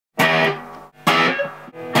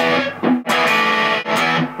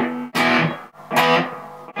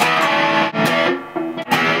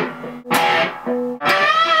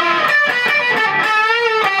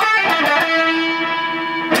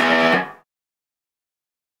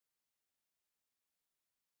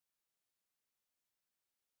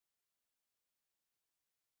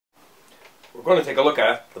We're going to take a look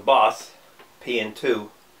at the Boss PN-2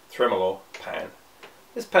 Tremolo pan.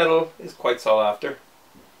 This pedal is quite sought after.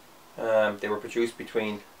 They were produced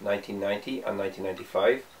between 1990 and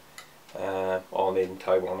 1995, all made in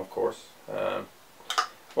Taiwan, of course.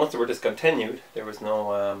 Once they were discontinued, there was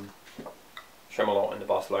no tremolo in the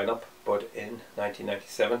Boss lineup, but in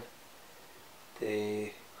 1997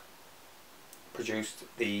 they produced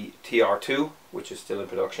the TR2, which is still in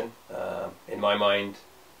production. In my mind,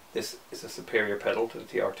 this is a superior pedal to the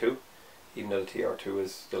TR2, even though the TR2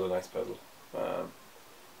 is still a nice pedal.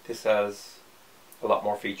 This has a lot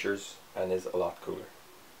more features and is a lot cooler.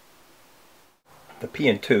 The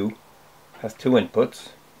PN-2 has two inputs,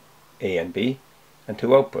 A and B, and two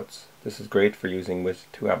outputs. This is great for using with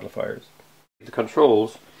two amplifiers. The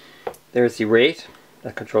controls, there's the rate,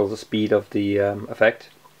 that controls the speed of the effect,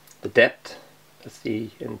 the depth, that's the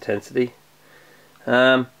intensity.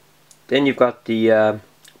 Then you've got the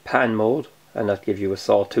pan mode, and that gives you a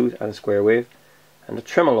sawtooth and a square wave, and the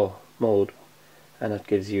tremolo mode, and that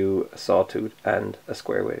gives you a sawtooth and a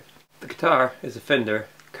square wave. The guitar is a Fender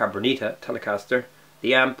Carbonita Telecaster,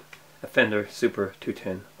 the amp a Fender Super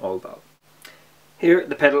 210 all valve. Here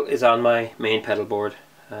the pedal is on my main pedal board.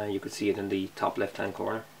 You can see it in the top left hand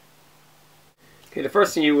corner. Okay, the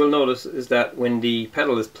first thing you will notice is that when the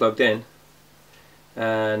pedal is plugged in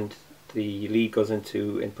and the lead goes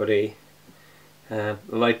into input A, the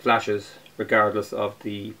light flashes regardless of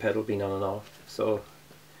the pedal being on and off, so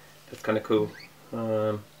that's kind of cool.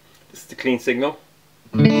 This is the clean signal.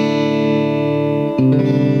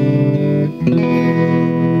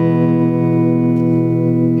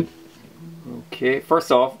 Okay,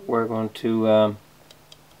 first off we're going to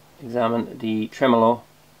examine the tremolo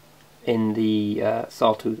in the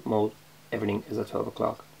sawtooth mode. Everything is at 12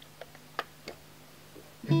 o'clock.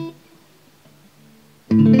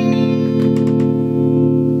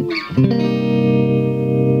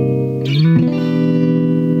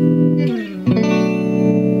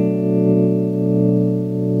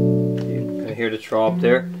 Hear the throb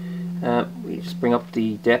there. We just bring up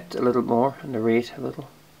the depth a little more and the rate a little.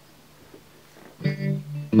 Bring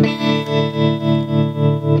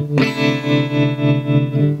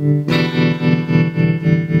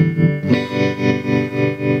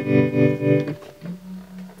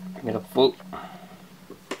it up full.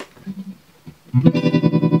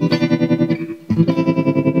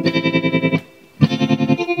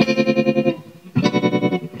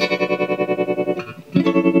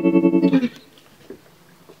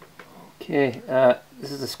 Okay,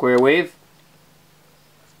 this is the square wave.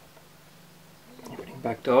 Everything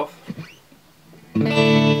backed off.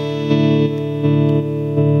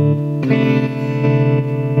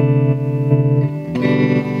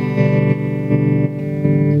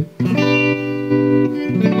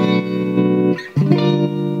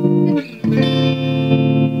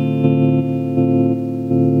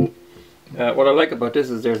 What I like about this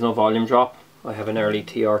is there's no volume drop. I have an early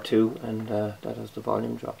TR2 and that has the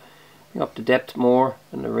volume drop. Bring up the depth more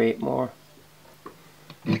and the rate more.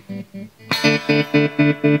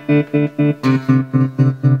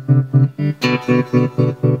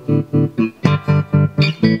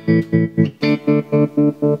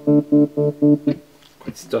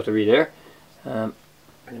 Quite stuttery there.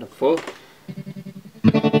 Bring it up full.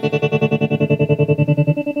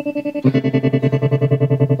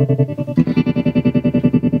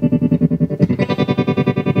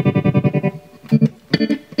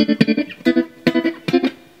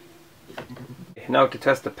 Now to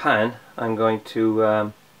test the pan, I'm going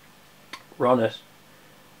to run it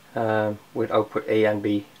with output A and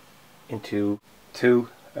B into two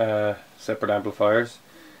separate amplifiers.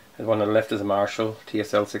 The one on the left is a Marshall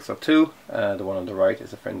TSL 602, the one on the right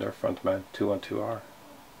is a Fender Frontman 212R.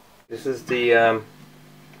 This is the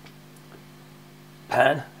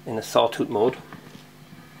pan in the sawtooth mode.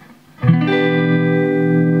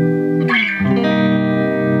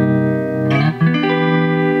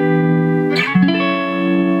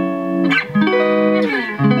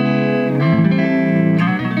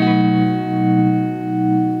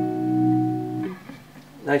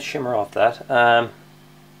 Nice shimmer off that.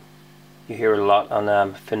 You hear it a lot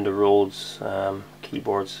on Fender Rhodes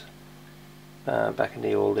keyboards back in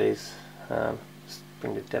the old days. Just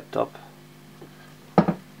bring the depth up.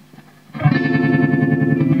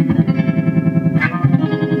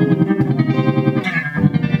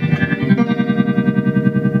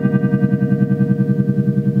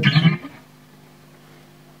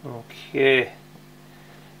 Okay,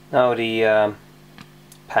 now the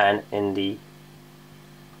pan in the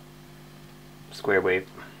square wave.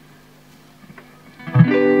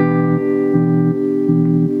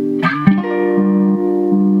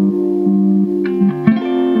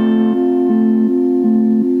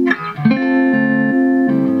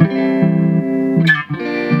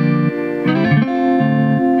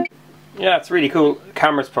 Yeah, it's really cool. The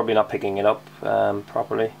camera's probably not picking it up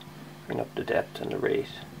properly. Bring up the depth and the rate.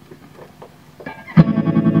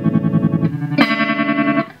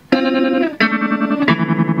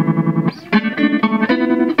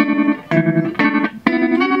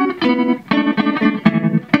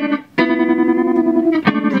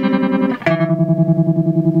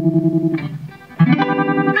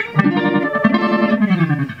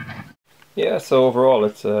 Yeah, so overall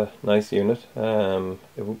it's a nice unit.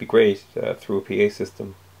 It would be great through a PA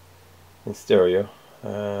system in stereo,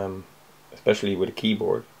 especially with a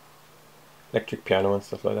keyboard, electric piano and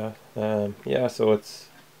stuff like that. Yeah, so it's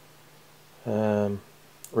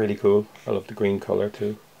really cool. I love the green color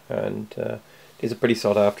too, and these are pretty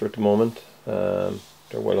sought after at the moment. They're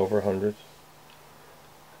well over £100,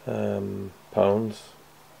 and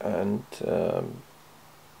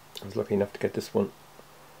I was lucky enough to get this one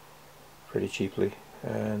pretty cheaply.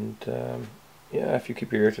 And yeah, if you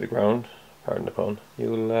keep your ear to the ground, pardon the pun,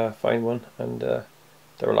 you'll find one, and they're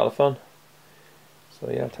a lot of fun. So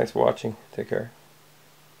yeah, thanks for watching. Take care.